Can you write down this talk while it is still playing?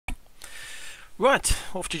Right,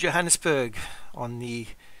 off to Johannesburg on the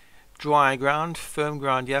dry ground, firm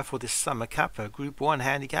ground here for this summer cup. A Group 1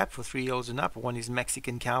 handicap for 3-year-olds and up. 1 is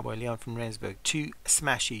Mexican Cowboy, Leon from Rensburg. 2,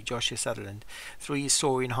 Smashy, Joshua Sutherland. 3 is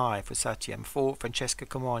Soaring High for Satyam. 4, Francesca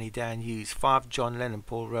Comani, Dan Hughes. 5, John Lennon,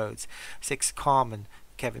 Paul Rhodes. 6, Carmen,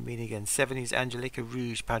 Kevin Meanigan. 7 is Angelica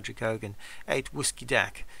Rouge, Patrick Hogan. 8, Whiskey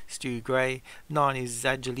Dak, Stu Gray. 9 is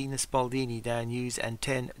Angelina Spaldini, Dan Hughes. And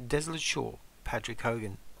 10, Desolate Shore, Patrick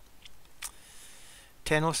Hogan.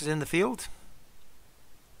 10 horses in the field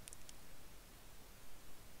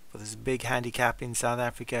for this big handicap in South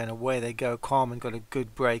Africa, and away they go. Carmen got a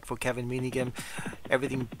good break for Kevin Meanigan.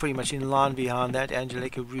 Everything pretty much in line behind that.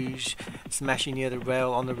 Angelica Rouge smashing near the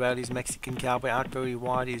rail. On the rail is Mexican Cowboy. Out very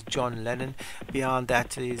wide is John Lennon. Behind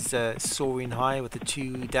that is Soaring High with the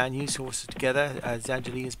 2 Dan Hughes horses together as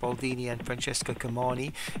Angelina Spaldini and Francesca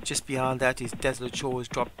Comani. Just behind that is Desolate Shores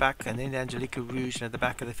dropped back, and then Angelica Rouge, and at the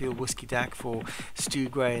back of the field Whiskey Dak for Stu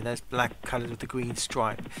Gray, and those black colours with the green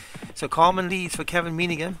stripe. So Carmen leads for Kevin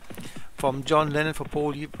Meanigan, from John Lennon for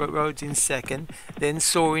Paul Rhodes in second. Then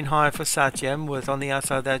Soaring High for Satyam, with on the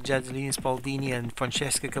outside of that Angelina Spaldini and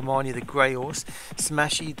Francesca Comani, the grey horse.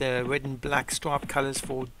 Smashy, the red and black striped colours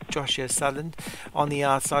for Joshua Sutherland. On the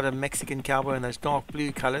outside of Mexican Cowboy and those dark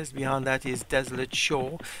blue colours. Behind that is Desolate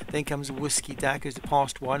Shore. Then comes Whiskey Dak, who's the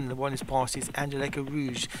past one, and the one who's past is Angelica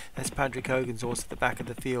Rouge. That's Patrick Hogan's horse at the back of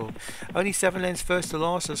the field. Only 7 lengths first to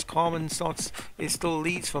last as Carmen still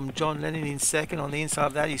leads from John Lennon in second. On the inside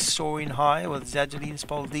of that is Soaring High with Angelina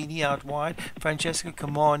Spaldini out wide. Francesca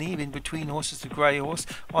Comani in between horses, the grey horse.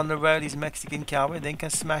 On the rail is Mexican Cowboy. Then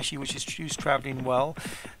comes Smashy, which is travelling well.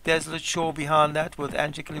 Desolate Shore behind that with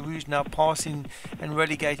Angelica Rouge now passing and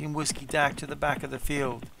relegating Whiskey Dak to the back of the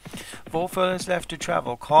field. 4 furlongs left to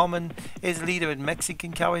travel. Carmen is leader, and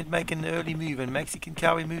Mexican Cowboy is making an early move, and Mexican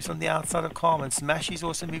Cowboy moves on the outside of Carmen. Smashy's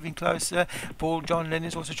also moving closer. Paul John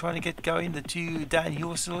Lennon's also trying to get going. The 2 Dan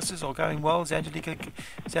Hughes horses are going well.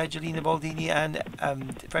 Angelina Baldini and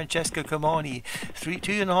Francesca Comani.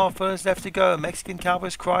 2.5 furlongs left to go. Mexican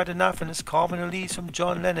Cowboys cried enough, and it's Carmen who leads from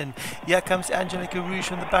John Lennon. Here comes Angelica Rouge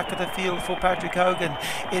from the back of the field for Patrick Hogan.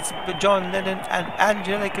 It's John Lennon and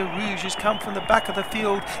Angelica Rouge has come from the back of the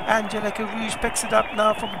field. Angelica Rouge picks it up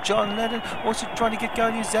now from John Lennon. Also trying to get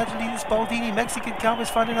going is Angelina Spaldini. Mexican Cowboys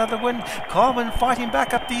find another win. Carmen fighting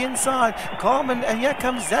back up the inside. Carmen, and here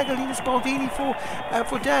comes Angelina Spaldini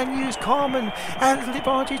for Dan Hughes. Carmen has the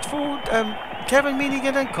advantage for Kevin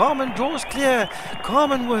Meanigan, and Carmen draws clear.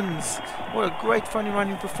 Carmen wins. What a great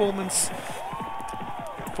running performance.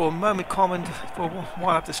 For a moment, Carmen, for a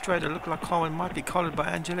while up the straight, it looked like Carmen might be collared by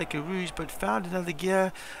Angelica Rouge, but found another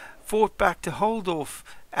gear, fought back to hold off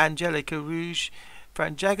Angelica Rouge.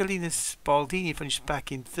 Angelina Spaldini finished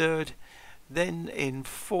back in third. Then in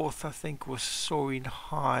fourth, I think, was Soaring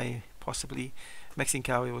High, possibly. Mexican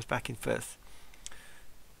Cowboy was back in fifth.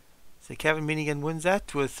 So Kevin Meanigan wins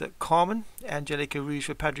that with Carmen. Angelica Rouge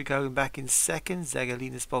for Patrick Hogan back in second.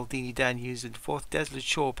 Angelina Spaldini, Dan Hughes in fourth. Desolate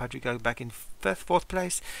Shore, Patrick Hogan back in fourth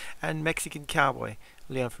place. And Mexican Cowboy,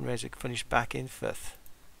 Leon from Rensburg, finished back in fifth.